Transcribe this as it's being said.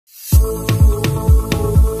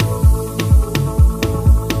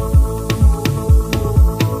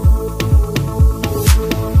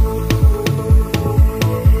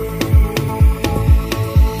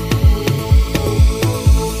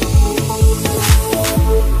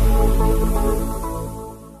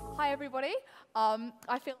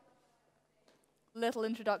I feel little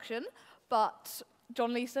introduction, but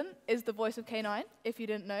John Leeson is the voice of K9, if you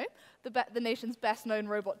didn't know, the nation's best-known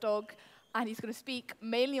robot dog, and he's going to speak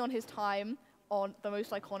mainly on his time on the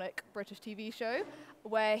most iconic British TV show,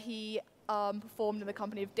 where he performed in the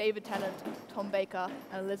company of David Tennant, Tom Baker,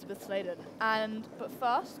 and Elisabeth Sladen. But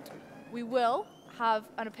first, we will have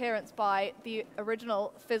an appearance by the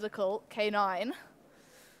original physical K9.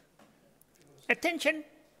 Attention!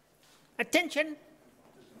 Attention!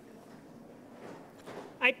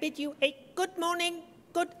 I bid you a good morning,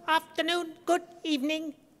 good afternoon, good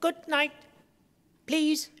evening, good night.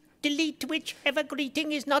 Please delete whichever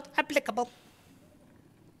greeting is not applicable.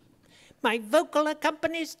 My vocal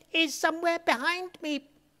accompanist is somewhere behind me.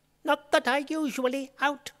 Not that I usually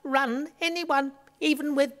outrun anyone,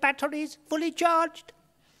 even with batteries fully charged.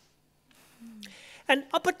 An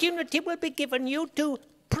opportunity will be given you to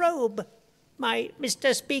probe my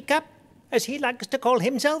Mr. Speaker, as he likes to call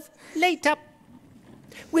himself, later,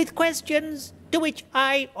 with questions to which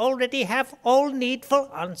I already have all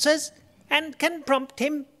needful answers and can prompt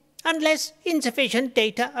him unless insufficient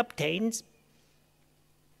data obtains.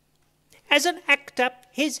 As an actor,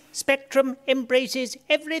 his spectrum embraces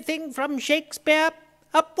everything from Shakespeare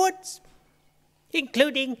upwards,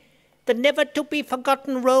 including the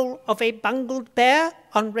never-to-be-forgotten role of a bungled bear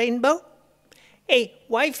on Rainbow, a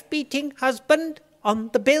wife-beating husband on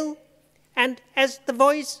The Bill, and as the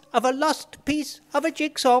voice of a lost piece of a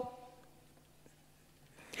jigsaw.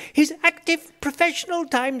 His active professional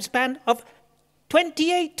time span of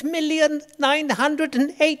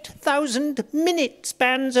 28,908,000 minute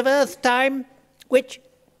spans of Earth time, which,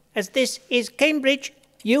 as this is Cambridge,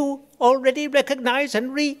 you already recognize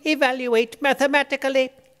and re-evaluate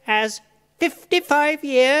mathematically as 55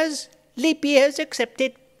 years, leap years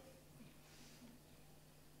accepted.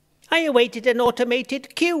 I awaited an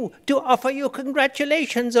automated cue to offer you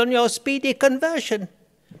congratulations on your speedy conversion,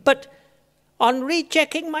 but on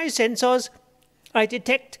rechecking my sensors, I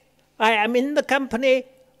detect I am in the company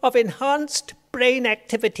of enhanced brain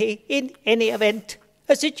activity in any event,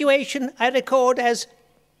 a situation I record as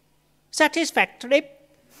satisfactory.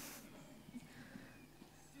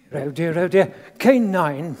 Oh dear.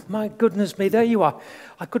 K9, my goodness me, there you are.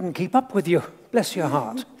 I couldn't keep up with you, bless your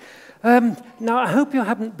heart. Now, I hope you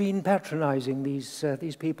haven't been patronising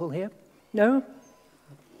these people here. No?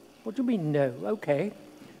 What do you mean, no? Okay,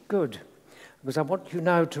 good. Because I want you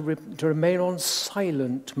now to remain on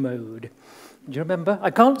silent mode. Do you remember? I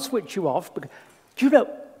can't switch you off. Because, do you know,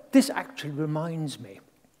 this actually reminds me.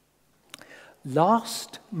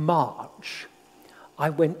 Last March, I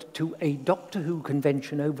went to a Doctor Who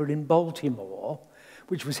convention over in Baltimore,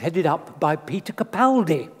 which was headed up by Peter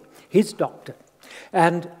Capaldi, his doctor.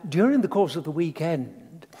 And during the course of the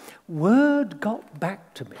weekend, word got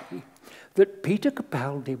back to me that Peter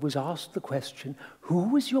Capaldi was asked the question, who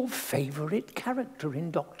was your favourite character in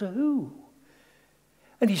Doctor Who?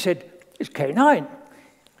 And he said, it's K9.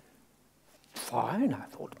 Fine, I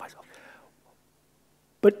thought to myself.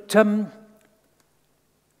 But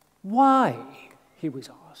why, he was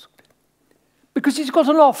asked. Because he's got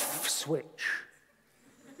an off switch.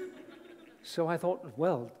 So I thought,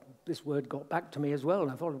 well, this word got back to me as well,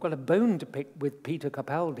 and I thought, I've got a bone to pick with Peter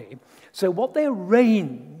Capaldi. So what they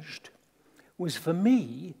arranged was for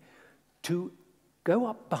me to go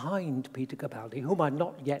up behind Peter Capaldi, whom I'd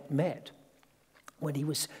not yet met, when he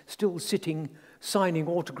was still sitting signing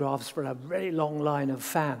autographs for a very long line of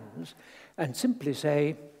fans, and simply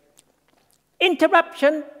say,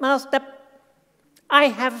 "Interruption, Master. I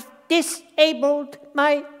have disabled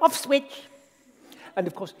my off switch." And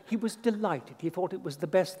of course, he was delighted. He thought it was the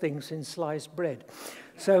best thing since sliced bread.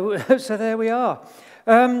 So, so there we are.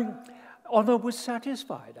 Honour was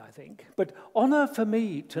satisfied, I think. But honour for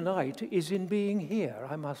me tonight is in being here,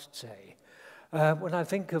 I must say. When I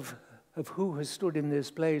think of who has stood in this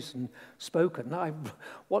place and spoken,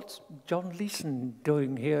 what's John Leeson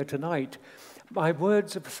doing here tonight? My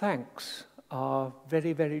words of thanks are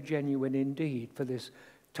very, very genuine indeed for this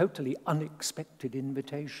totally unexpected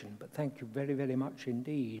invitation, but thank you very, very much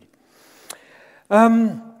indeed.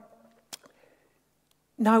 Now,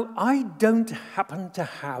 I don't happen to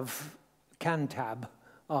have Cantab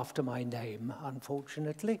after my name,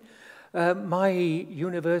 unfortunately. My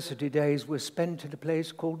university days were spent at a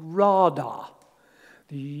place called RADA,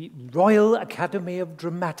 the Royal Academy of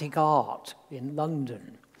Dramatic Art in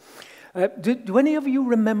London. Do any of you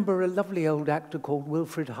remember a lovely old actor called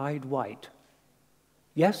Wilfrid Hyde-White?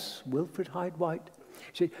 Yes, Wilfrid Hyde-White.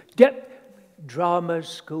 He said, drama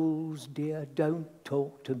schools, dear, don't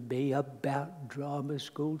talk to me about drama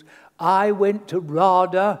schools. I went to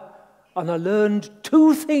RADA and I learned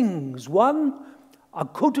 2 things. 1, I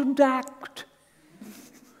couldn't act.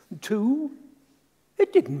 2,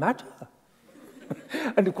 it didn't matter.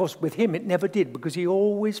 And of course with him it never did, because he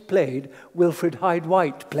always played Wilfrid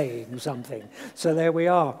Hyde-White playing something. So there we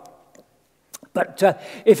are. But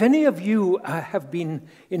if any of you have been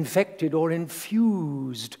infected or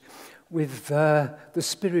infused with the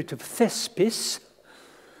spirit of Thespis,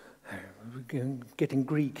 getting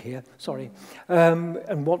Greek here, sorry,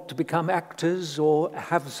 and want to become actors or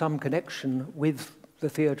have some connection with the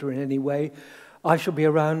theatre in any way, I shall be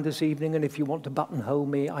around this evening, and if you want to buttonhole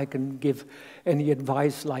me, I can give any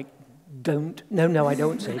advice like don't. No, I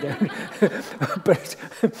don't say don't.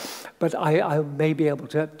 but I may be able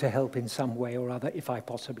to help in some way or other if I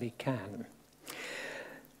possibly can.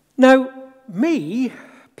 Now, me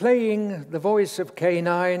playing the voice of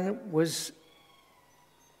K9 was,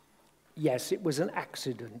 yes, it was an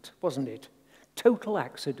accident, wasn't it? Total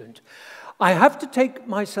accident. I have to take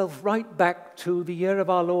myself right back to the year of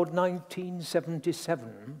our Lord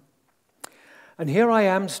 1977. And here I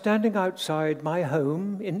am standing outside my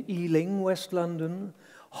home in Ealing, West London.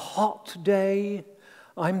 Hot day,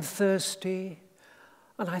 I'm thirsty.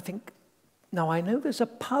 And I think, now I know there's a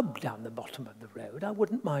pub down the bottom of the road. I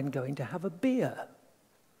wouldn't mind going to have a beer.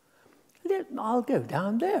 I'll go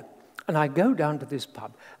down there. And I go down to this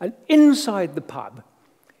pub. And inside the pub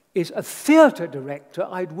is a theatre director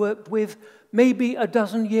I'd worked with maybe a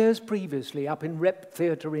dozen years previously up in Rep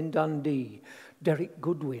Theatre in Dundee, Derek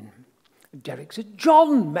Goodwin. Derek said,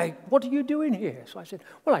 John, mate, what are you doing here? So I said,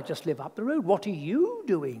 well, I just live up the road. What are you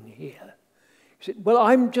doing here? He said, well,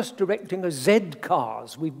 I'm just directing a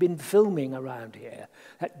Z-Cars. We've been filming around here.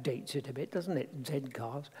 That dates it a bit, doesn't it,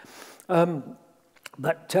 Z-Cars?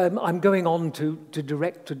 But I'm going on to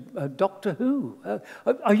direct Doctor Who.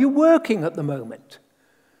 Are you working at the moment?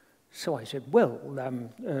 So I said, well,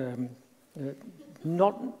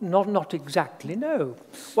 not exactly, no.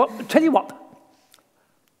 Well, tell you what,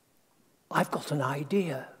 I've got an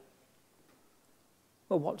idea.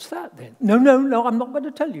 Well, what's that then? No, I'm not going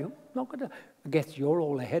to tell you. I guess you're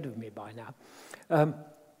all ahead of me by now.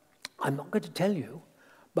 I'm not going to tell you,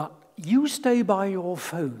 but you stay by your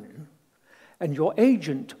phone, and your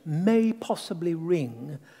agent may possibly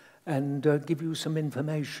ring and give you some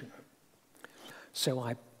information. So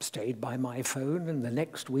I stayed by my phone, and the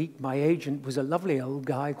next week my agent was a lovely old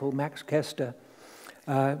guy called Max Kester.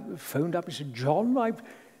 Phoned up and said, John,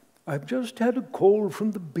 I've just had a call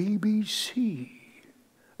from the BBC.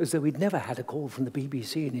 As though he'd never had a call from the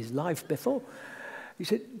BBC in his life before. He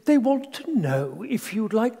said, they want to know if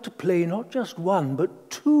you'd like to play not just 1, but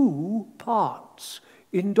 2 parts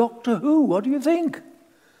in Doctor Who. What do you think?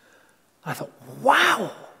 I thought,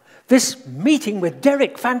 wow, this meeting with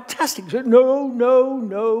Derek, fantastic. He said, no,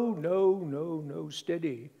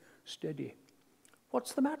 steady.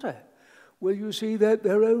 What's the matter? Well, you see,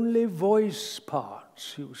 they're only voice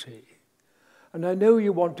parts, you see. And I know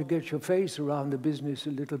you want to get your face around the business a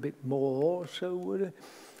little bit more, so...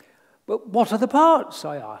 but what are the parts,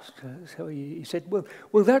 I asked. So he said, well,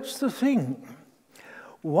 that's the thing.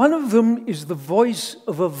 One of them is the voice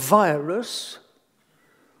of a virus,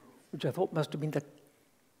 which I thought must have been the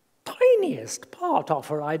tiniest part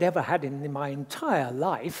offer I'd ever had in my entire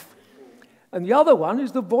life. And the other one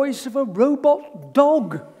is the voice of a robot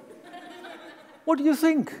dog. What do you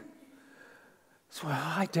think? So,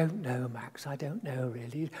 I don't know, Max, I don't know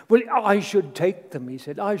really. Well, I should take them, he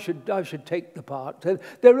said. I should take the part.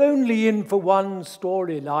 They're only in for 1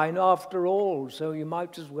 storyline after all, so you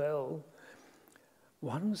might as well.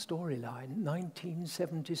 1 storyline,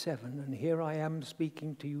 1977, and here I am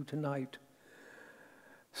speaking to you tonight.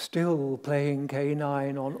 Still playing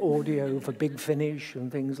K9 on audio for Big Finish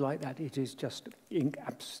and things like that. It is just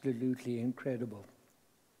absolutely incredible.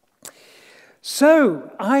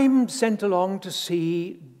 So I'm sent along to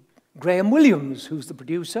see Graham Williams, who's the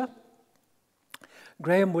producer.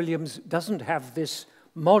 Graham Williams doesn't have this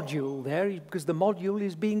module there because the module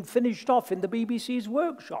is being finished off in the BBC's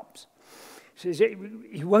workshops. He says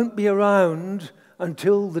he won't be around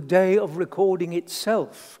until the day of recording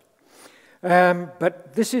itself.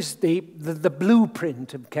 But this is the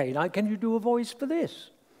blueprint of K9. Can you do a voice for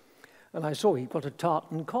this? And I saw he got a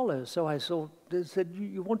tartan collar, so I said,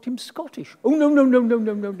 you want him Scottish? Oh, no,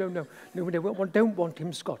 we don't want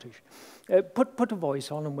him Scottish. Put a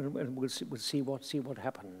voice on and we'll see what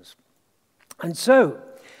happens. And so,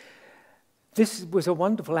 This was a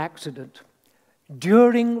wonderful accident.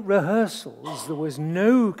 During rehearsals, there was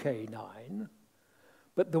no canine,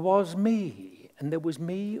 but there was me. And there was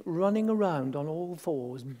me running around on all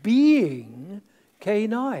fours, being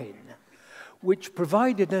canine, which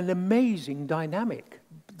provided an amazing dynamic,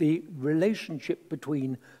 the relationship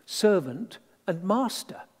between servant and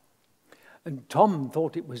master. And Tom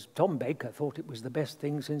Baker thought it was the best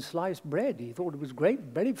thing since sliced bread. He thought it was great,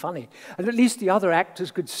 very funny. And at least the other actors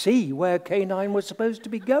could see where canine was supposed to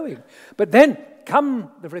be going. But then, come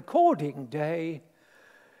the recording day,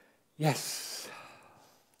 yes,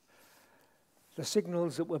 the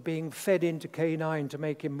signals that were being fed into canine to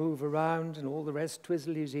make him move around and all the rest,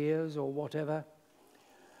 twizzle his ears or whatever.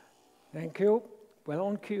 Thank you. Well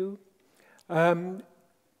on cue.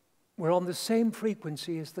 We're on the same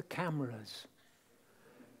frequency as the cameras.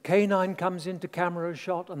 Canine comes into camera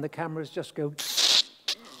shot and the cameras just go.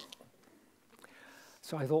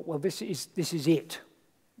 So I thought, well, this is it.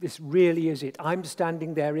 This really is it. I'm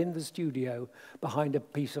standing there in the studio behind a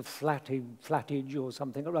piece of flattage or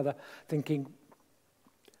something or other, thinking,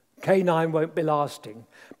 canine won't be lasting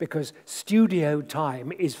because studio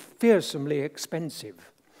time is fearsomely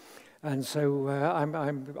expensive. And so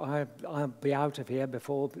I'll be out of here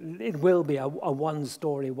before, it will be a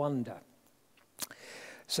one-story wonder.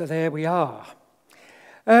 So there we are.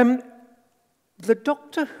 The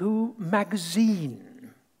Doctor Who magazine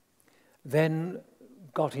then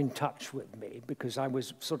got in touch with me because I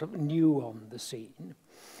was sort of new on the scene.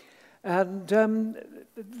 And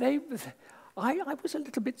I was a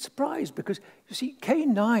little bit surprised because, you see,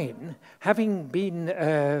 K9, having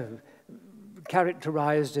been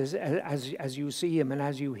characterized as you see him and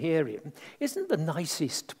as you hear him, isn't the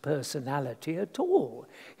nicest personality at all.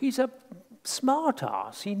 He's a smart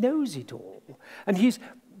ass, he knows it all. And he's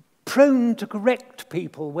prone to correct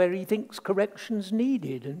people where he thinks correction's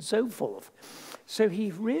needed and so forth. So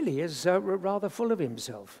he really is rather full of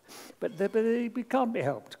himself. But it can't be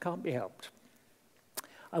helped, can't be helped.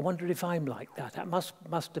 I wonder if I'm like that. I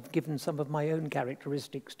must have given some of my own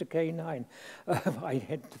characteristics to K9, I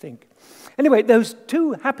had to think. Anyway, those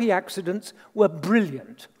two happy accidents were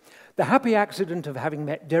brilliant. The happy accident of having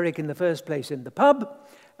met Derek in the first place in the pub,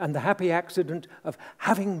 and the happy accident of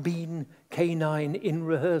having been K9 in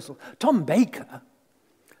rehearsal. Tom Baker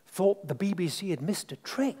thought the BBC had missed a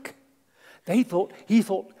trick. He thought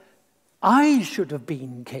I should have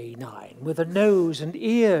been K9 with a nose and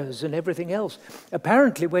ears and everything else.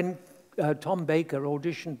 Apparently, when Tom Baker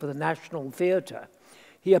auditioned for the National Theatre,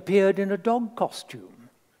 he appeared in a dog costume.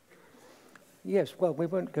 Yes, well, we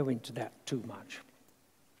won't go into that too much.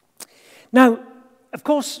 Now, of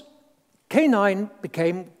course, K9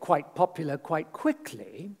 became quite popular quite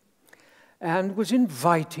quickly and was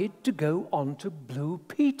invited to go on to Blue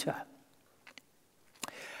Peter.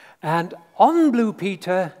 And on Blue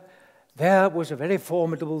Peter, there was a very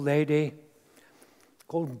formidable lady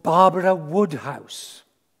called Barbara Woodhouse.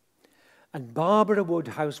 And Barbara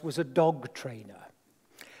Woodhouse was a dog trainer.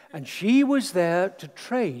 And she was there to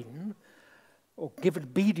train, or give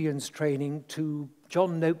obedience training to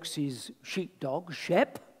John Noakes's sheepdog,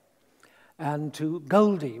 Shep, and to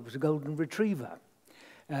Goldie, who was a golden retriever,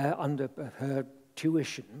 under her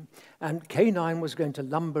tuition. And K9 was going to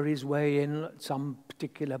lumber his way in at some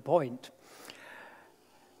particular point.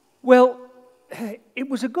 Well, it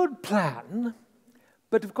was a good plan,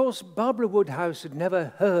 but of course Barbara Woodhouse had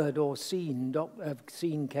never heard or seen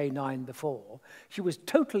K9 before. She was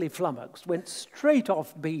totally flummoxed, went straight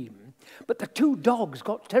off beam, but the two dogs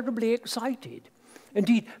got terribly excited.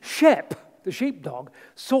 Indeed, Shep, the sheepdog,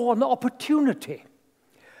 saw an opportunity.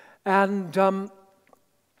 And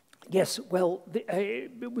yes, well,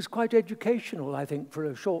 it was quite educational, I think, for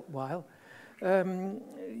a short while.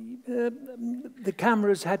 The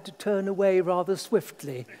cameras had to turn away rather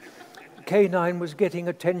swiftly. K9 was getting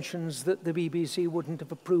attentions that the BBC wouldn't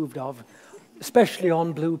have approved of, especially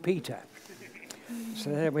on Blue Peter.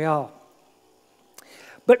 So there we are.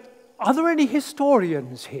 But are there any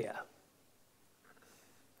historians here?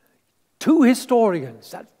 Two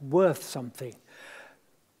historians, that's worth something.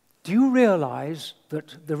 Do you realize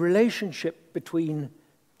that the relationship between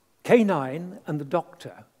K9 and the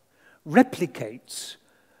Doctor replicates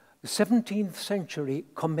the 17th century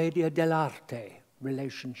Commedia dell'arte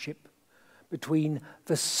relationship between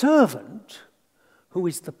the servant, who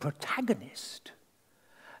is the protagonist,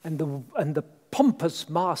 and the pompous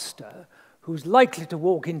master, who's likely to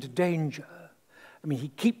walk into danger. I mean, he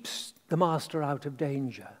keeps the master out of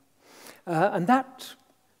danger. And that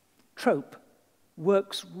trope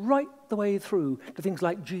works right the way through to things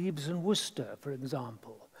like Jeeves and Wooster, for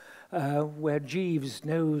example, where Jeeves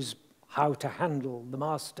knows how to handle the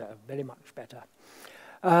master very much better.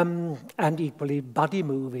 And equally, buddy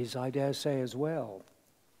movies, I dare say, as well.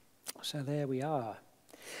 So there we are.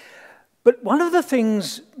 But one of the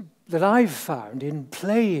things that I've found in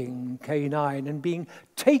playing K9 and being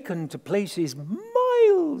taken to places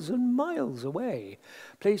miles and miles away,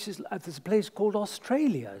 places, there's a place called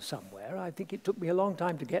Australia somewhere. I think it took me a long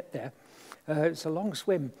time to get there. It's a long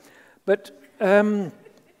swim. But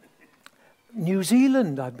New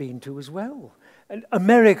Zealand I've been to as well. And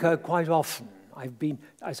America quite often. I've been,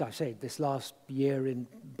 as I say, this last year in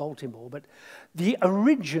Baltimore, but the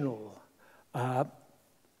original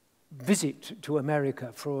visit to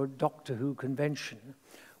America for a Doctor Who convention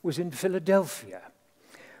was in Philadelphia,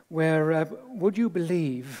 where, would you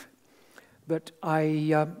believe that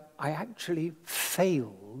I actually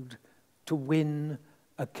failed to win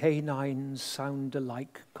a K9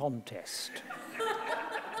 sound-alike contest.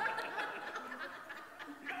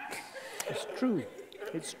 It's true.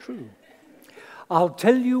 It's true. I'll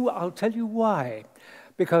tell you why.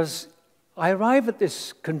 Because I arrive at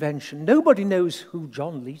this convention, nobody knows who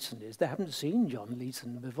John Leeson is. They haven't seen John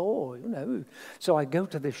Leeson before, you know. So I go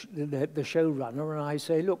to the showrunner and I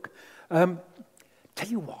say, look, tell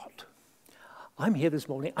you what, I'm here this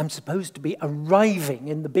morning. I'm supposed to be arriving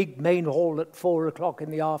in the big main hall at 4 o'clock in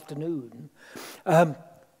the afternoon.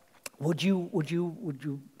 Would you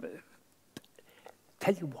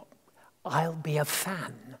tell you what, I'll be a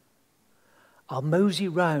fan. I'll mosey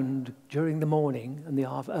round during the morning and the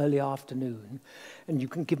early afternoon, and you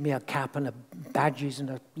can give me a cap and badges and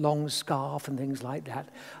a long scarf and things like that,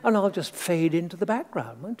 and I'll just fade into the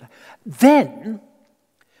background, won't I? Then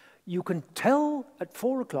you can tell at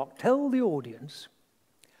 4 o'clock, tell the audience,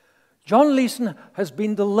 John Leeson has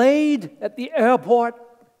been delayed at the airport,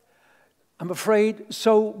 I'm afraid,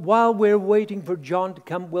 so while we're waiting for John to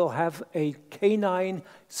come, we'll have a K9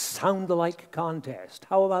 sound-alike contest.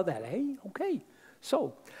 How about that, eh? Okay.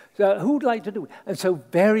 So who'd like to do it? And so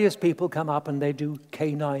various people come up and they do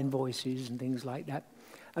K9 voices and things like that.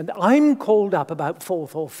 And I'm called up about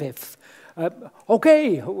 4th or 5th.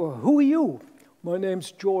 Okay, who are you? My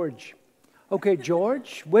name's George. Okay,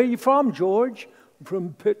 George. Where are you from, George? I'm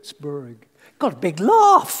from Pittsburgh. Got a big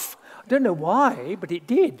laugh. I don't know why, but it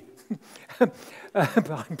did.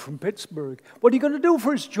 I'm from Pittsburgh. What are you going to do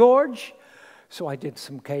for us, George? So I did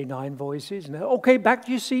some K9 voices. And, okay, back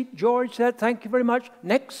to your seat, George. Thank you very much.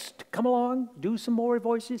 Next, come along, do some more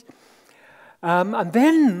voices. And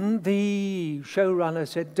then the showrunner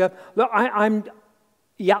said, look, I'm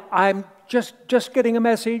just getting a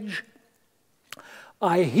message.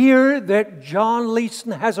 I hear that John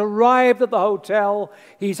Leeson has arrived at the hotel.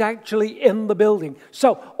 He's actually in the building.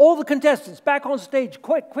 So all the contestants back on stage,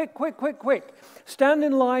 quick. Stand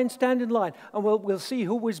in line, and we'll see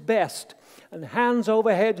who was best. And hands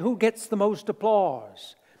overhead, who gets the most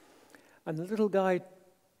applause. And the little guy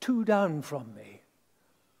 2 down from me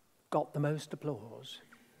got the most applause.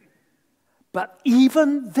 But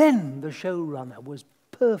even then, the showrunner was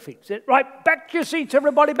perfect. Said, right, back to your seats,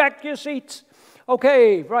 everybody, back to your seats.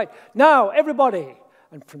 Okay, right. Now, everybody.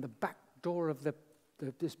 And from the back door of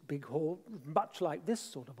this big hall, much like this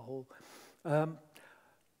sort of a hall,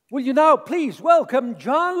 will you now please welcome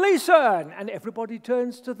John Leeson? And everybody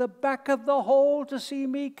turns to the back of the hall to see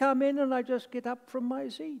me come in, and I just get up from my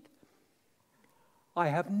seat. I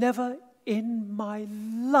have never in my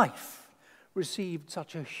life received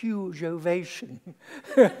such a huge ovation.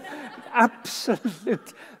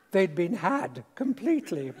 Absolute. They'd been had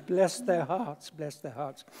completely. Bless their hearts, bless their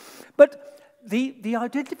hearts. But the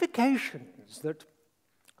identifications that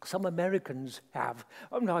some Americans have.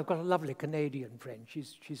 Oh no, I've got a lovely Canadian friend.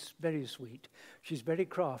 She's very sweet. She's very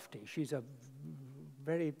crafty. She's a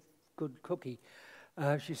very good cookie.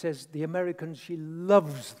 She says the Americans, she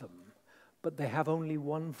loves them, but they have only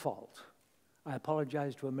one fault. I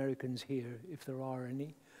apologize to Americans here, if there are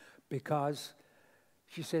any, because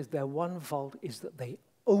she says their one fault is that they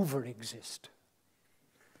over-exist.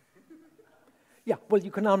 Yeah, well,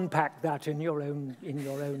 you can unpack that in your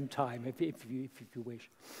own time, if you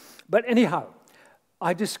wish. But anyhow,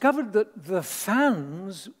 I discovered that the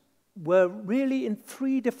fans were really in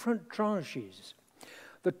 3 different tranches.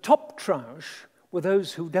 The top tranche were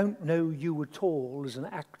those who don't know you at all as an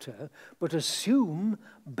actor, but assume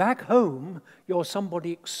back home you're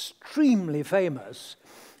somebody extremely famous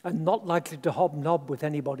and not likely to hobnob with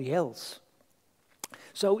anybody else.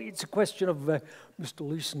 So it's a question of, Mr.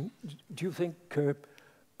 Leeson, do you think,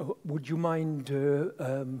 would you mind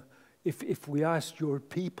if we asked your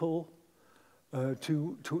people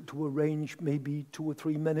to arrange maybe 2 or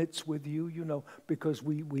 3 minutes with you, you know, because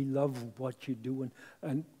we love what you do.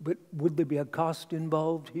 But would there be a cost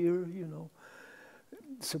involved here, you know?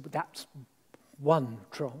 So that's one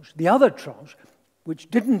tranche. The other tranche, which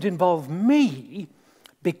didn't involve me,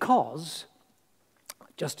 because,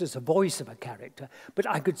 just as a voice of a character, but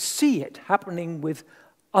I could see it happening with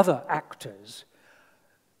other actors.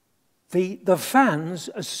 The fans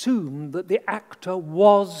assumed that the actor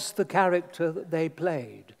was the character that they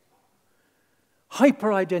played.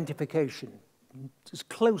 Hyper-identification, as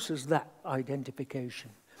close as that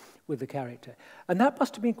identification with the character. And that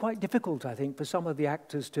must have been quite difficult, I think, for some of the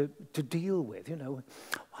actors to deal with, you know.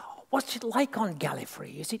 What's it like on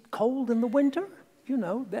Gallifrey? Is it cold in the winter? You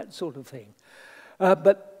know, that sort of thing.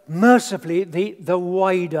 But mercifully, the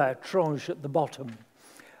wider tranche at the bottom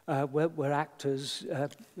were actors,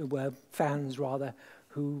 were fans rather,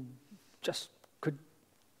 who just could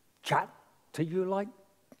chat to you like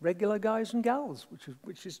regular guys and gals,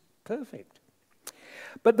 which is perfect.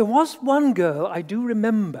 But there was one girl I do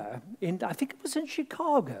remember, I think it was in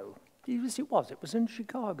Chicago. It was in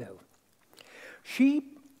Chicago. She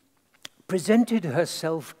presented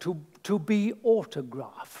herself to be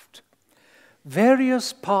autographed.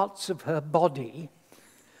 Various parts of her body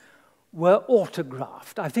were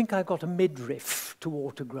autographed. I think I got a midriff to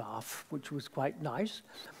autograph, which was quite nice.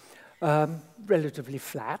 Relatively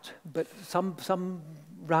flat, but some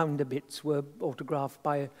rounder bits were autographed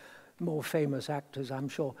by more famous actors, I'm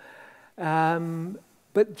sure.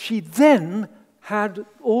 But she then had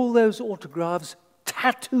all those autographs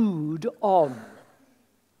tattooed on.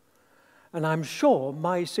 And I'm sure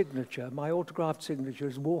my signature, my autographed signature,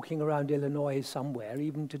 is walking around Illinois somewhere,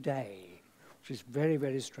 even today, which is very,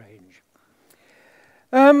 very strange.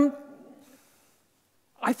 I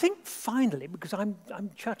think finally, because I'm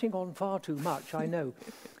chatting on far too much, I know,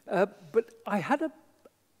 but I had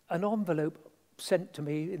an envelope sent to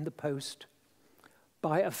me in the post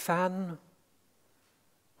by a fan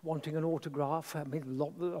wanting an autograph. I mean,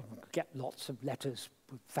 I get lots of letters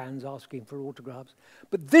with fans asking for autographs.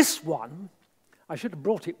 But this one, I should have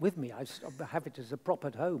brought it with me. I have it as a prop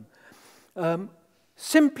at home.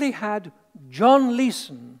 Simply had John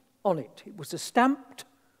Leeson on it. It was a stamped,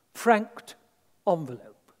 franked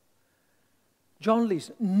envelope. John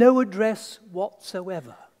Leeson, no address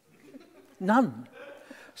whatsoever. None.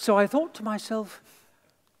 So I thought to myself,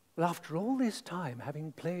 well, after all this time,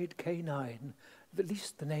 having played K9, at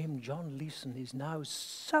least the name John Leeson is now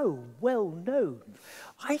so well known.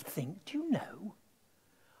 I think, do you know,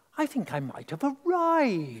 I think I might have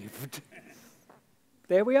arrived.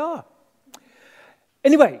 There we are.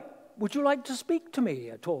 Anyway, would you like to speak to me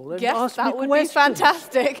at all? And yes, ask that me would questions? be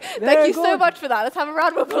fantastic. Very Thank you so good. much for that. Let's have a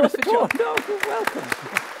round of applause for John. No, you're welcome.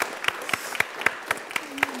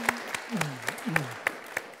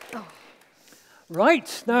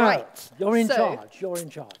 Right, now, Right. You're in So- charge. You're in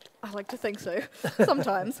charge. I like to think so,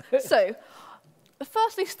 sometimes. So,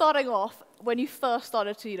 firstly, starting off, when you first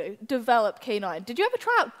started to, develop K9, did you ever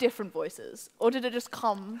try out different voices, or did it just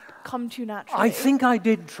come to you naturally? I think I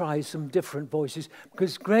did try some different voices,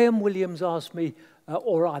 because Graham Williams asked me,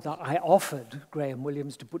 or rather, I offered Graham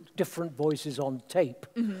Williams to put different voices on tape.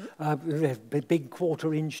 The big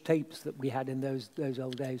quarter-inch tapes that we had in those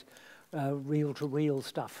old days, reel-to-reel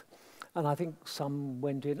stuff. And I think some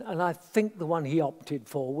went in, and I think the one he opted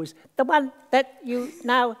for was the one that you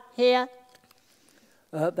now hear.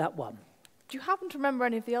 That one. Do you happen to remember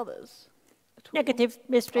any of the others? At all? Negative,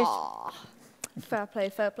 mistress. Ah, fair play,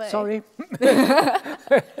 fair play. Sorry.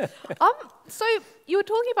 So you were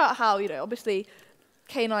talking about how, obviously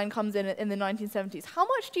K9 comes in the 1970s. How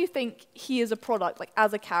much do you think he is a product, like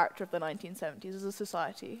as a character of the 1970s, as a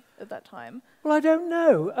society at that time? Well, I don't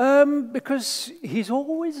know, because he's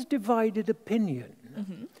always divided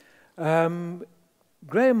opinion.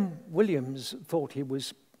 Graham Williams thought he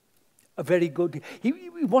was a very good...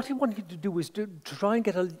 What he wanted to do was to try and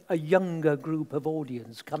get a younger group of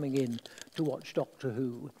audience coming in to watch Doctor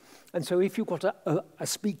Who. And so if you've got a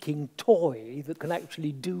speaking toy that can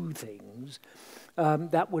actually do things,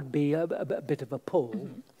 that would be a bit of a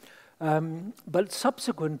pull. But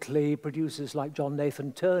subsequently, producers like John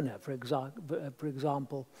Nathan Turner, for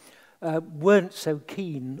example, weren't so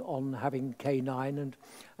keen on having K9. And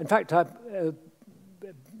in fact,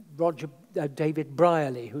 David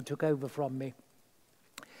Brierley, who took over from me,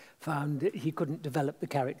 found that he couldn't develop the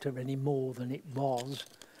character any more than it was.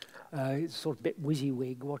 It's sort of a bit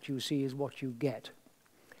WYSIWYG. What you see is what you get.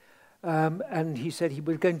 And he said he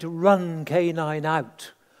was going to run K9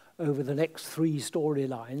 out over the next 3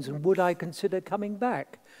 storylines, and would I consider coming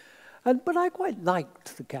back? But I quite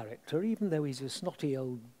liked the character, even though he's a snotty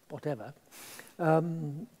old whatever.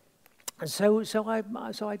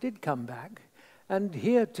 So I did come back, and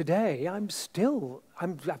here today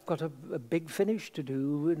I've got a big finish to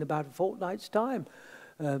do in about a fortnight's time.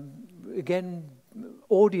 Again,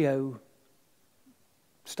 audio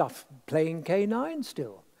stuff, playing K9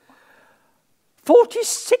 still.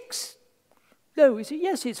 46. No, is it?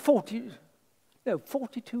 Yes, it's 40. No,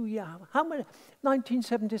 42 years. How many?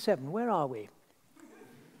 1977. Where are we?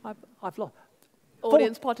 I've lost.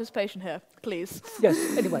 Audience participation here, please.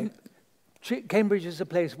 Yes. Anyway, Cambridge is a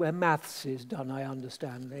place where maths is done. I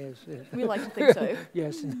understand. Yes. We like to think so.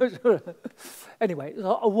 Yes. Anyway,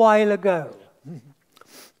 a while ago.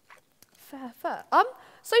 Fair.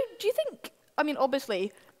 So do you think? I mean,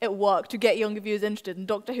 obviously, it worked to get younger viewers interested, and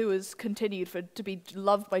Doctor Who has continued to be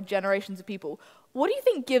loved by generations of people. What do you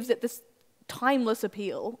think gives it this timeless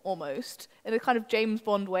appeal, almost? In a kind of James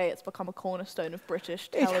Bond way, it's become a cornerstone of British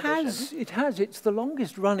television. It has. It's the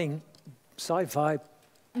longest-running sci-fi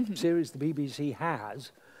series the BBC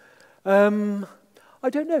has. I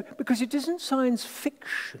don't know, because it isn't science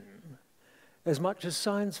fiction as much as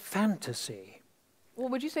science fantasy. What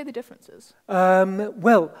would you say the difference is?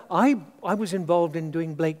 Well, I was involved in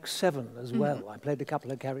doing Blake 7 as well. I played a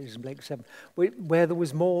couple of characters in Blake 7, where there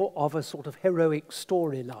was more of a sort of heroic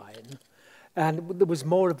storyline, and there was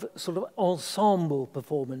more of sort of ensemble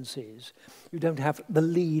performances. You don't have the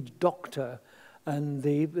lead doctor and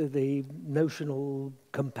the notional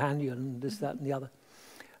companion, this, that, and the other.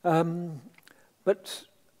 But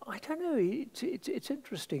I don't know, it's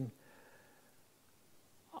interesting.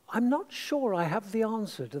 I'm not sure I have the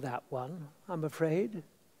answer to that one, I'm afraid.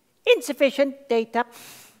 Insufficient data.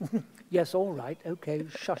 Yes, all right, okay,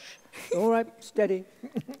 shush. All right, steady.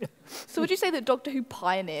 So would you say that Doctor Who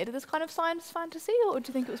pioneered this kind of science fantasy, or do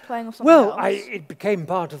you think it was playing off something else? Well, it became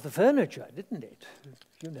part of the furniture, didn't it?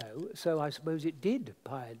 You know, so I suppose it did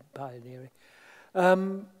pioneer it.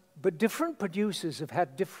 But different producers have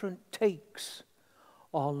had different takes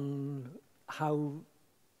on how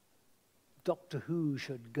Doctor Who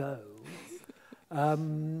should go.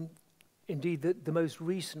 Indeed, the most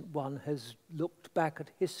recent one has looked back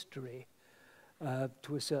at history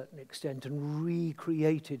to a certain extent and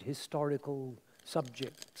recreated historical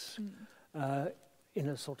subjects in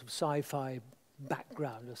a sort of sci-fi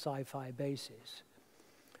background, a sci-fi basis.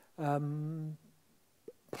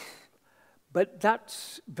 But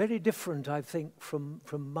that's very different, I think, from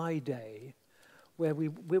my day, where we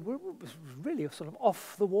were really sort of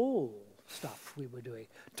off-the-wall stuff we were doing.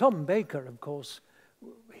 Tom Baker, of course,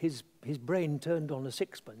 his brain turned on a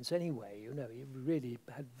sixpence anyway. You know, he really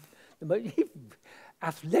had the most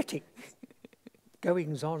athletic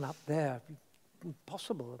goings on up there.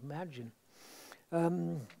 Impossible to imagine.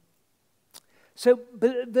 So,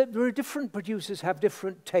 but there are different producers have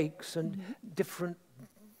different takes and different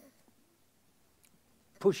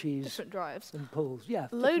pushes, different drives and pulls. Yeah.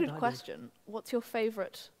 Loaded question. What's your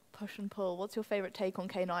favourite push and pull? What's your favourite take on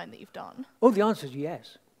K9 that you've done? Oh, the answer is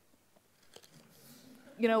yes.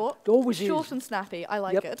 You know what? It always short is. and snappy. I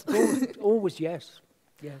like it. Always yes.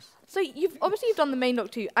 Yes. So you've done the main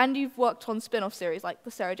Doctor Who, and you've worked on spin-off series like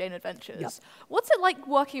the Sarah Jane Adventures. Yep. What's it like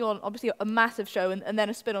working on obviously a massive show and then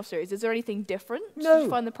a spin-off series? Is there anything different? No, Did you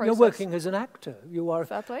find the process? you're working as an actor. You are.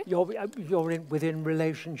 Fair play. You're within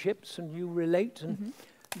relationships, and you relate, and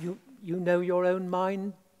you know your own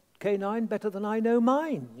mind, K9, better than I know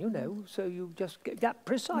mine. You know, so you just get that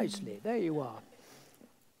precisely. There you are.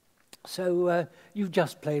 So you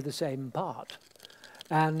just play the same part,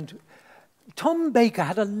 and Tom Baker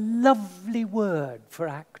had a lovely word for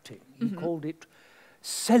acting. He called it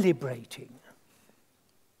celebrating.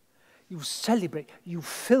 You celebrate. You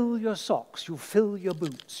fill your socks. You fill your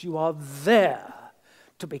boots. You are there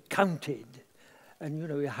to be counted. And, you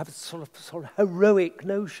know, you have a sort of heroic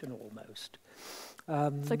notion almost.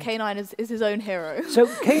 So K9 is his own hero. So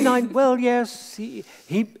K9, well, yes. He,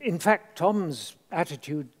 in fact, Tom's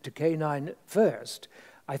attitude to K9 at first,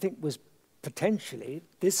 I think, was potentially,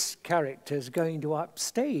 this character's going to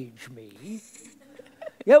upstage me.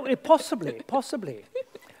 Yeah, possibly.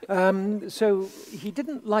 So he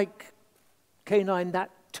didn't like K9 that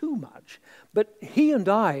too much, but he and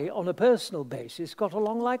I, on a personal basis, got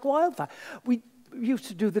along like wildfire. We used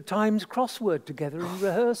to do the Times crossword together in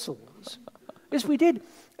rehearsals. Yes, we did.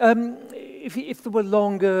 If there were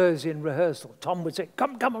longers in rehearsal, Tom would say,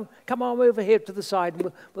 come on over here to the side,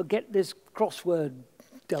 and we'll get this crossword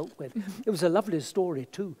dealt with. There was a lovely story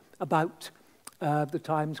too about the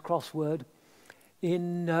Times crossword. It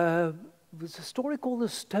was a story called The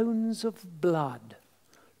Stones of Blood.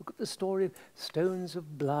 Look at the story of Stones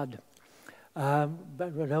of Blood.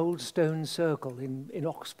 An old stone circle in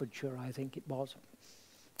Oxfordshire, I think it was.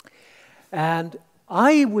 And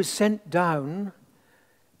I was sent down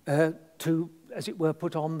to, as it were,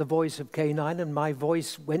 put on the voice of K9, and my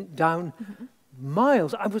voice went down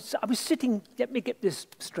miles. I was sitting, let me get this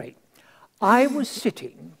straight. I was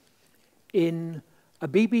sitting in a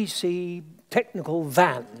BBC technical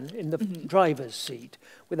van in the driver's seat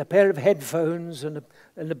with a pair of headphones and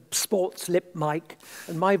a sports lip mic,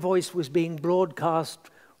 and my voice was being broadcast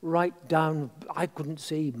right down, I couldn't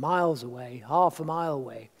see, miles away, half a mile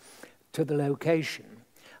away to the location.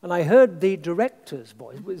 And I heard the director's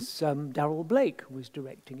voice, it was Darryl Blake who was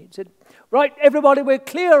directing it. He said, right, everybody, we're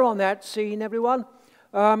clear on that scene, everyone.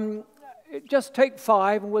 Just take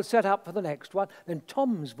 5 and we'll set up for the next one. Then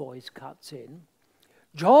Tom's voice cuts in.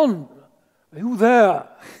 John, are you there?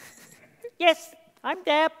 Yes, I'm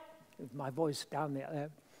there. My voice down there.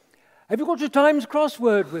 Have you got your Times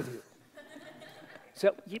crossword with you?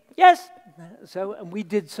 So, yes. So, and we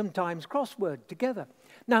did some Times crossword together.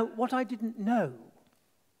 Now, what I didn't know,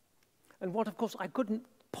 and what, of course, I couldn't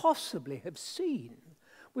possibly have seen,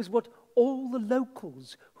 was what all the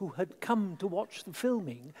locals who had come to watch the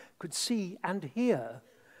filming could see and hear.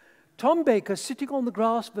 Tom Baker sitting on the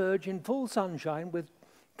grass verge in full sunshine with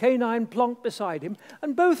K9 plonked beside him,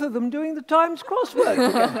 and both of them doing the Times crossword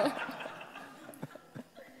together.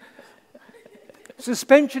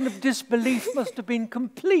 Suspension of disbelief must have been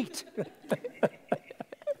complete.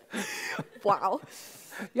 Wow.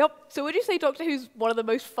 Yep. So would you say Doctor Who's one of the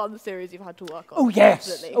most fun series you've had to work on? Oh, yes.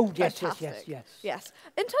 Absolutely. Oh, yes, Fantastic. yes. Yes.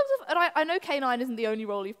 In terms of, and I know K9 isn't the only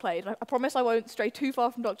role you've played, and I promise I won't stray too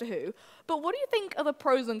far from Doctor Who, but what do you think are the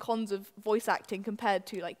pros and cons of voice acting compared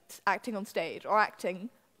to like acting on stage or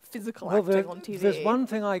physical acting on TV? There's one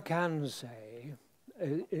thing I can say,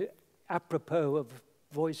 apropos of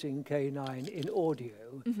voicing K9 in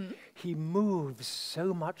audio, he moves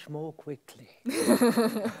so much more quickly.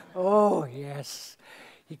 Oh, yes.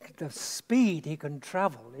 The speed he can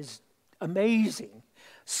travel is amazing,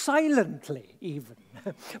 silently even.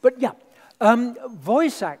 But yeah,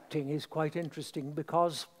 voice acting is quite interesting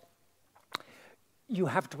because you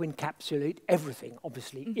have to encapsulate everything,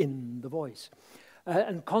 obviously, in the voice.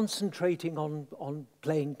 And concentrating on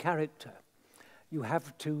playing character, you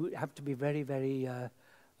have to be very, very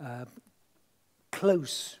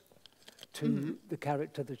close to the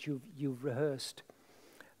character that you've rehearsed.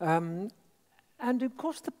 And of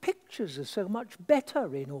course the pictures are so much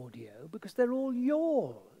better in audio because they're all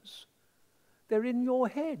yours. They're in your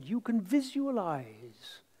head. You can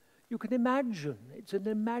visualize. You can imagine. It's an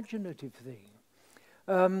imaginative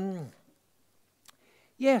thing.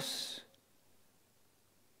 Yes.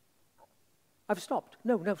 I've stopped.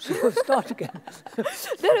 No, so start again.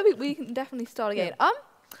 No, we can definitely start again. Yeah.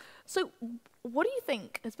 So what do you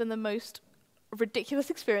think has been the most ridiculous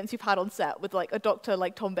experience you've had on set with like a doctor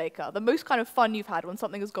like Tom Baker? The most kind of fun you've had when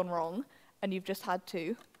something has gone wrong and you've just had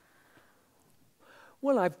to?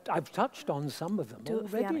 Well, I've touched on some of them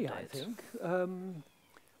already, I think.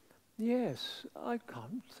 Yes, I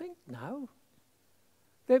can't think now.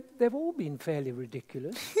 They've all been fairly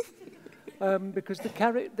ridiculous because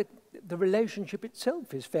the relationship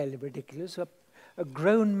itself is fairly ridiculous. A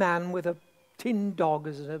grown man with a tin dog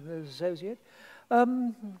as an associate.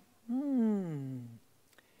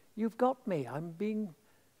 You've got me. I'm being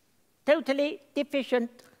totally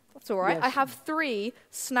deficient. That's all right. Yes. I have 3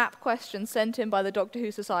 snap questions sent in by the Doctor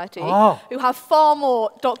Who Society Oh. who have far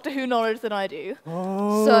more Doctor Who knowledge than I do.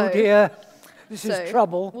 Oh, dear. This is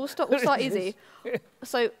trouble. We'll start easy.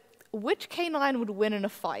 So, which K9 would win in a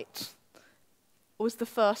fight? Was the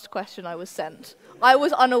first question I was sent. I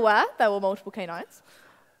was unaware there were multiple K9s.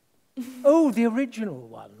 Oh, the original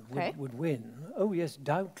one would win. Oh, yes,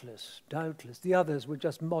 doubtless. The others were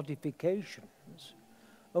just modifications.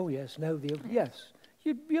 Oh, yes, yes.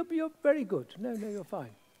 You're very good. No, you're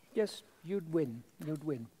fine. Yes, you'd win.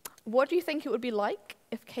 What do you think it would be like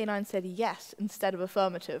if K9 said yes instead of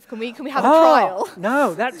affirmative? Can we have a trial?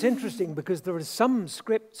 No, that's interesting because there are some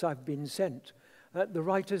scripts I've been sent. The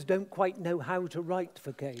writers don't quite know how to write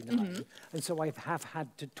for K9, and so I have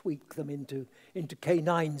had to tweak them into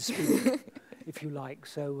K9 speak, if you like.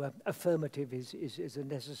 So affirmative is a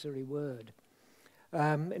necessary word.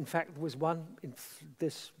 In fact, there was one in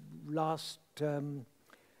this last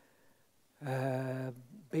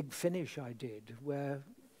big finish I did where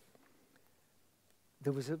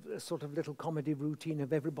there was a sort of little comedy routine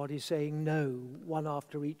of everybody saying no, one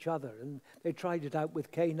after each other. And they tried it out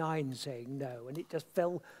with K9 saying no, and it just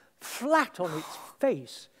fell flat on its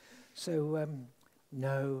face. So,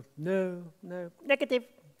 no, negative.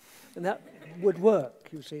 And that would work,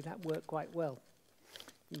 you see, that worked quite well.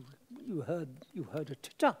 You heard a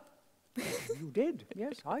titter. You did,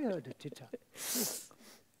 yes, I heard a titter.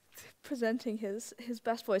 presenting his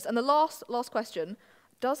best voice. And the last question,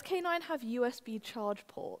 does K9 have USB charge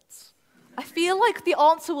ports? I feel like the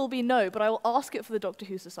answer will be no, but I will ask it for the Doctor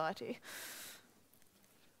Who Society.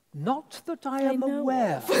 Not that I am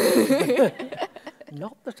aware.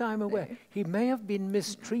 Not that I'm aware. He may have been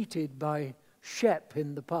mistreated by Shep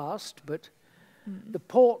in the past, but the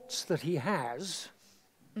ports that he has,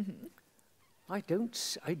 I don't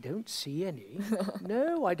see any.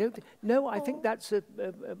 No, I don't. No, I think that's a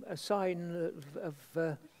sign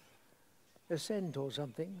of assent or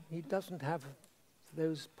something. He doesn't have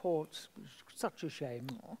those ports. Such a shame.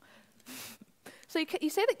 So you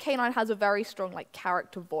say that K9 has a very strong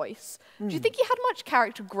character voice. Do you think he had much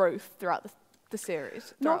character growth throughout the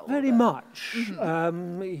series? Not very much.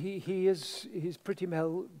 He's pretty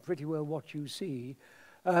well what you see.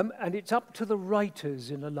 And it's up to the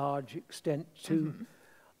writers in a large extent to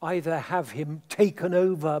either have him taken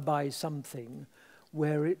over by something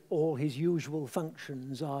where all his usual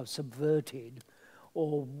functions are subverted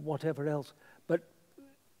or whatever else. But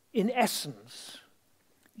in essence,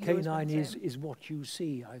 K9 is what you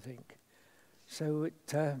see, I think. So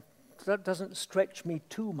that doesn't stretch me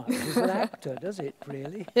too much as an actor, does it,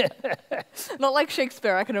 really? Not like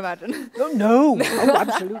Shakespeare, I can imagine. No,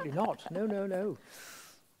 absolutely not. No.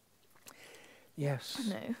 Yes.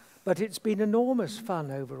 No. But it's been enormous fun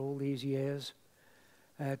over all these years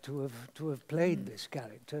to have played this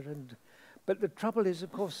character. But the trouble is,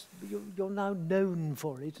 of course, you're now known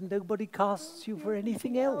for it, and nobody casts you for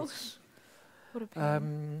anything else. What a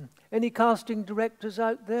pain. Any casting directors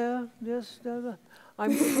out there? Yes,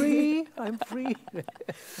 I'm free. I'm free.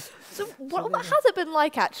 So what has it been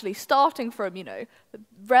like, actually, starting from,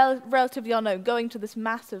 relatively unknown, going to this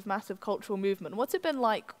massive, massive cultural movement? What's it been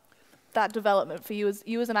like, that development for you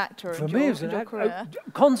as an actor? For me as an actor,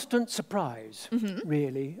 constant surprise,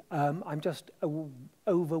 really. I'm just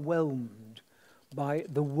overwhelmed by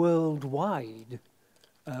the worldwide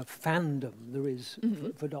fandom there is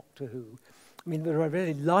for Doctor Who. I mean, there are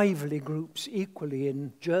very lively groups equally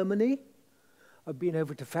in Germany. I've been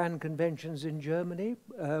over to fan conventions in Germany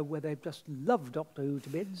where they've just loved Doctor Who to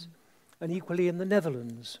bits, and equally in the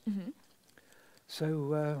Netherlands.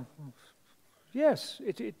 So, yes,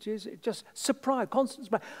 it is just surprise, constant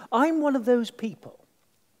surprise. I'm one of those people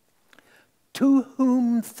to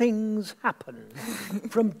whom things happen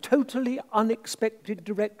from totally unexpected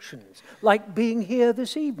directions, like being here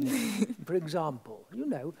this evening, for example.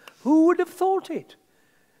 Who would have thought it?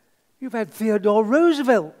 You've had Theodore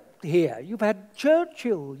Roosevelt here, you've had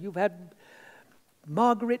Churchill, you've had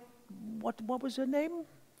Margaret, what was her name?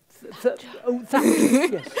 Thatcher,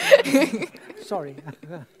 yes. Sorry,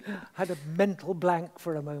 had a mental blank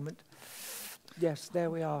for a moment. Yes, there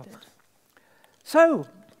we are. So,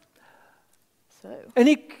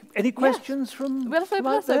 any questions from Let's open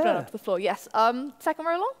up the floor. Yes. Second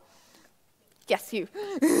row along? Yes, you.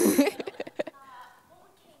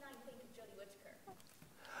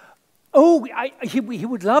 Oh, he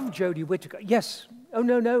would love Jodie Whittaker. Yes. Oh,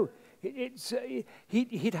 no.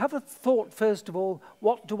 He'd have a thought, first of all,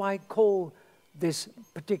 what do I call this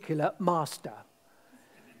particular master?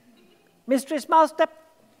 Mistress Master?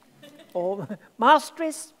 Or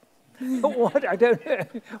Mastress? What? I don't know.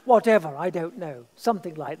 Whatever, I don't know.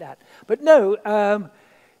 Something like that. But no,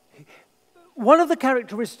 one of the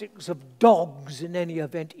characteristics of dogs in any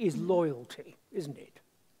event is loyalty, isn't it?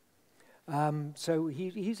 So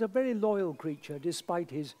he's a very loyal creature, despite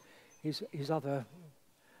his other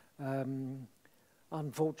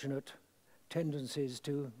unfortunate tendencies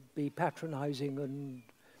to be patronizing and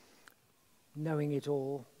knowing it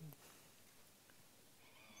all.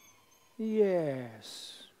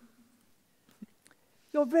 Yes.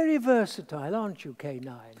 You're very versatile, aren't you,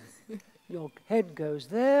 K9? Your head goes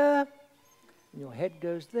there, and your head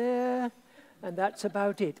goes there, and that's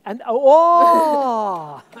about it. And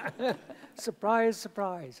surprise,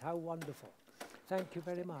 surprise! How wonderful! Thank you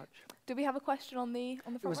very much. Do we have a question on the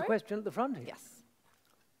front row? There was a question at the front here. Yes.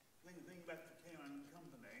 Thinking back to K9 and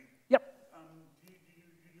Company. Yep. Do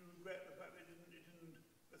you regret the fact that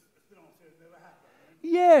a spin-off series never happened?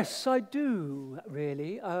 Yes, I do,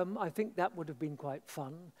 really. I think that would have been quite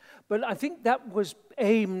fun. But I think that was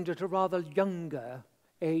aimed at a rather younger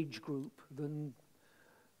age group than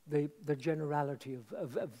the generality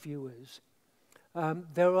of viewers.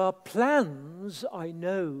 There are plans, I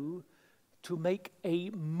know, to make a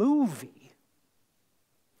movie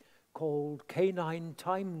called K9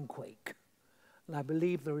 Timequake. And I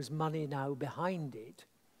believe there is money now behind it,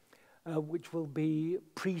 which will be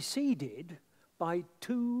preceded by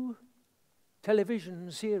 2 television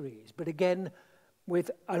series, but again with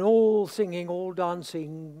an all-singing,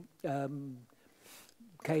 all-dancing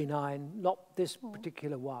canine, not this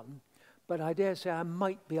particular one, but I dare say I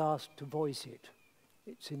might be asked to voice it.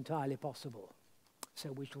 It's entirely possible.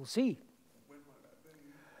 So we shall see.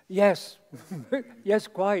 Yes, yes,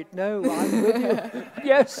 quite. No, I'm with you.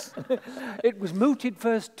 Yes, it was mooted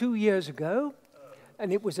first 2 years ago,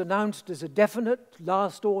 and it was announced as a definite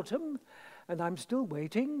last autumn, and I'm still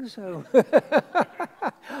waiting, so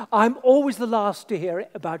I'm always the last to hear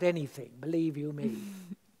about anything, believe you me.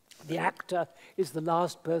 The actor is the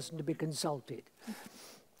last person to be consulted.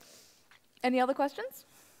 Any other questions?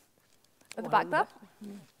 At the back there?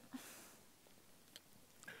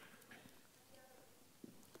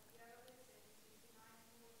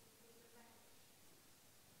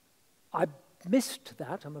 I missed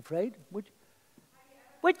that, I'm afraid.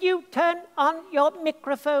 Would you turn on your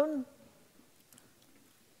microphone?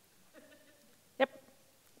 Yep.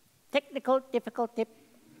 Technical difficulty.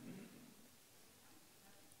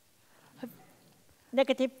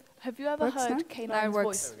 Negative. Have you ever Works now? heard K9's No, it voice?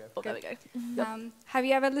 works. Oh, there we go. Have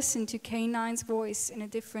you ever listened to K9's voice in a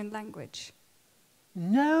different language?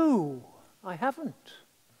 No, I haven't.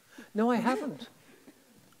 No, I haven't.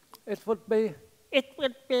 It would be...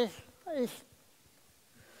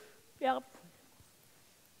 Ja.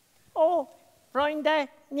 Oh, Freunde,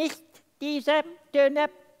 nicht diese Töne,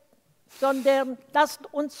 sondern lasst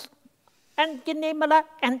uns angenehmere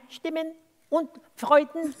Stimmen und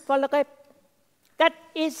freudenvollere. That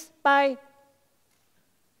is by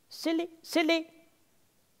silly,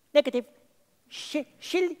 negative,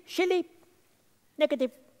 shilly,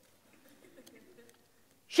 negative.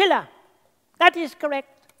 Schiller, that is correct.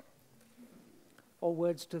 Or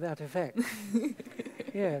words to that effect.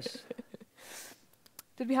 Yes.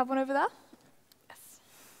 Did we have one over there? Yes.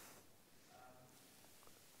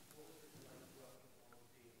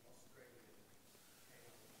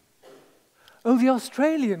 Oh, the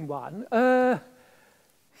Australian one.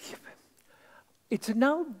 It's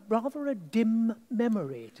now rather a dim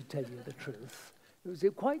memory, to tell you the truth. It was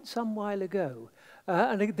quite some while ago.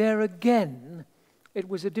 And there again, it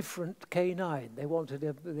was a different K9. They wanted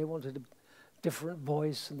a different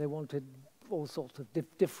voice, and they wanted all sorts of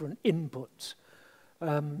different inputs.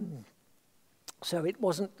 So it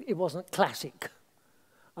wasn't classic.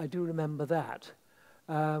 I do remember that.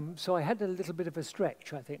 So I had a little bit of a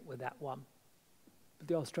stretch, I think, with that one. But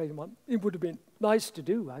the Australian one, it would have been nice to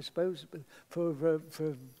do, I suppose,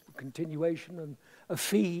 for continuation and a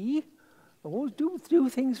fee. I always do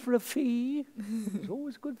things for a fee. It's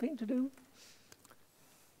always a good thing to do.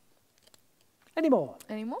 Any more?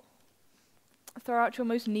 Any more? Throw out your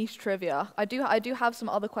most niche trivia. I do have some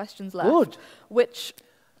other questions left. Good. Which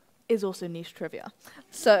is also niche trivia.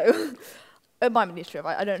 So it might be niche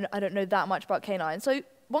trivia. I don't know that much about K9. So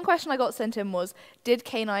one question I got sent in was, did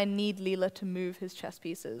K9 need Leela to move his chess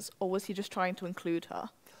pieces, or was he just trying to include her?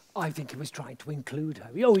 I think he was trying to include her.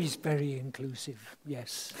 Oh, he's very inclusive,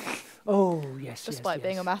 yes. Oh, yes, Despite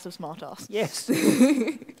being a massive smartass. Yes,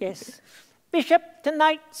 yes. Bishop to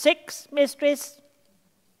knight 6, mistress.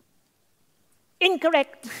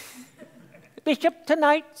 Incorrect. Bishop to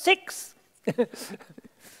knight 6. Do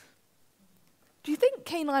you think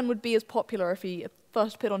K9 would be as popular if he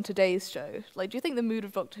first appeared on today's show? Like, do you think the mood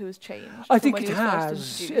of Doctor Who has changed? I from think when it he was first has.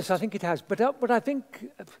 introduced? Yes, I think it has. But I think,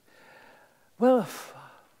 well,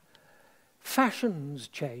 fashions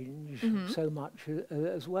change so much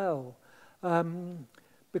as well,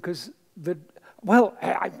 because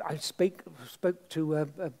I spoke to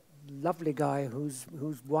a lovely guy whose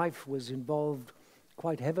wife was involved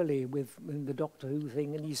quite heavily in the Doctor Who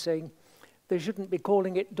thing, and he's saying they shouldn't be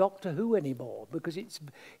calling it Doctor Who anymore because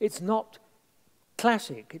it's not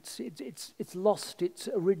classic. It's lost its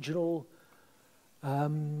original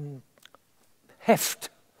heft,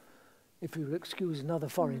 if you'll excuse another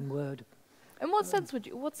foreign word. In what sense would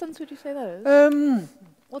you say that is?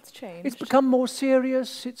 What's changed? It's become more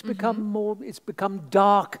serious. It's become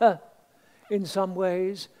darker in some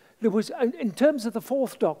ways. There was, in terms of the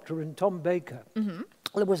Fourth Doctor and Tom Baker,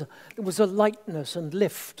 there was a lightness and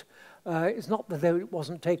lift. It's not that it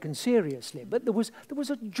wasn't taken seriously, but there was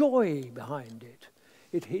a joy behind it.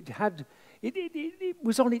 It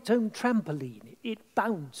was on its own trampoline. It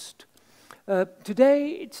bounced.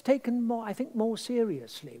 Today, it's taken more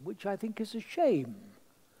seriously, which I think is a shame.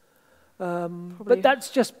 But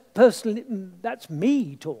that's just personally, that's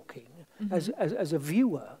me talking as a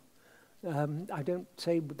viewer. I don't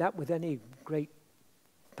say that with any great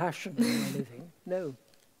passion or anything, no.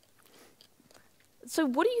 So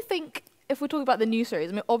what do you think, if we're talking about the new series,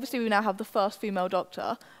 I mean, obviously we now have the first female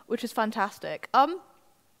Doctor, which is fantastic.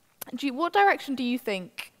 What direction do you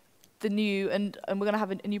think the new, and we're going to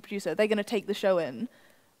have a new producer, they're going to take the show in?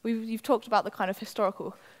 You've talked about the kind of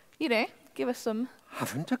historical, give us some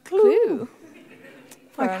Haven't a clue. clue.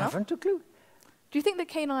 I Fair enough. haven't a clue. Do you think the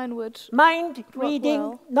canine would... Mind Well-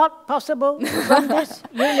 reading not possible from this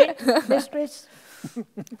unit, mistress?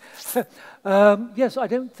 Yes, I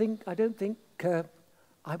don't think I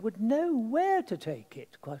would know where to take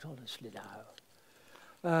it, quite honestly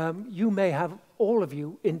now. You may have, all of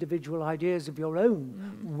you, individual ideas of your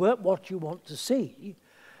own, what you want to see,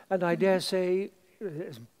 and I dare say,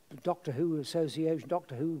 Doctor Who Association,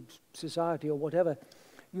 Doctor Who Society or whatever,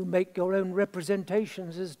 you make your own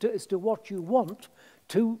representations as to what you want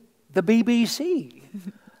to the BBC,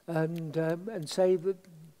 and say that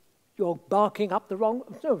you're barking up the wrong...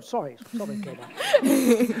 No, sorry, Kayla.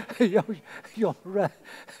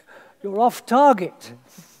 You're off target.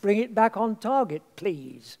 Bring it back on target,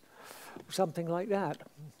 please. Something like that.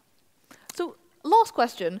 So, last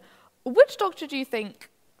question. Which Doctor do you think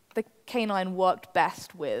the canine worked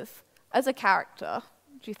best with as a character,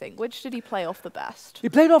 do you think? Which did he play off the best? He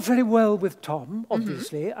played off very well with Tom,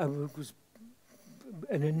 obviously. It was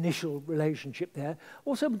an initial relationship there.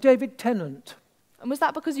 Also, David Tennant. And was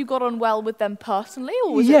that because you got on well with them personally,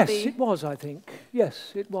 or was Yes, it it was, I think.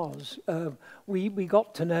 Yes, it was. We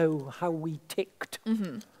got to know how we ticked.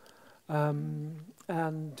 And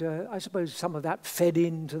I suppose some of that fed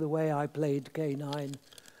into the way I played K9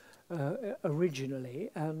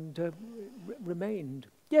 originally and remained.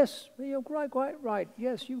 Yes, you're quite right.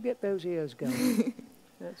 Yes, you get those ears going.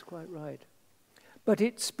 That's quite right. But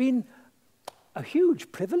it's been a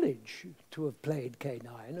huge privilege to have played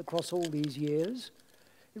K9 across all these years.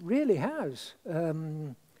 It really has.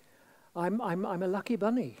 I'm a lucky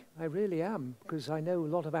bunny. I really am, because I know a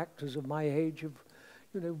lot of actors of my age have,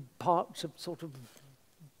 parts have sort of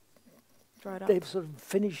dried up? They've sort of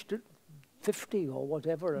finished at 50 or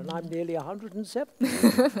whatever, and I'm nearly 107.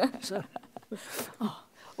 So.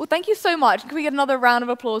 Well, thank you so much. Can we get another round of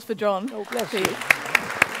applause for John? Oh, bless you.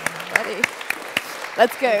 Ready?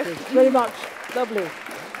 Let's go. Thank you very much. Lovely.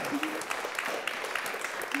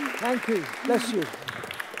 Thank you. Bless you.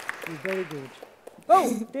 You're very good.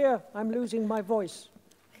 Oh, dear, I'm losing my voice.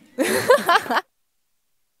 I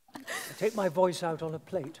take my voice out on a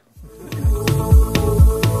plate.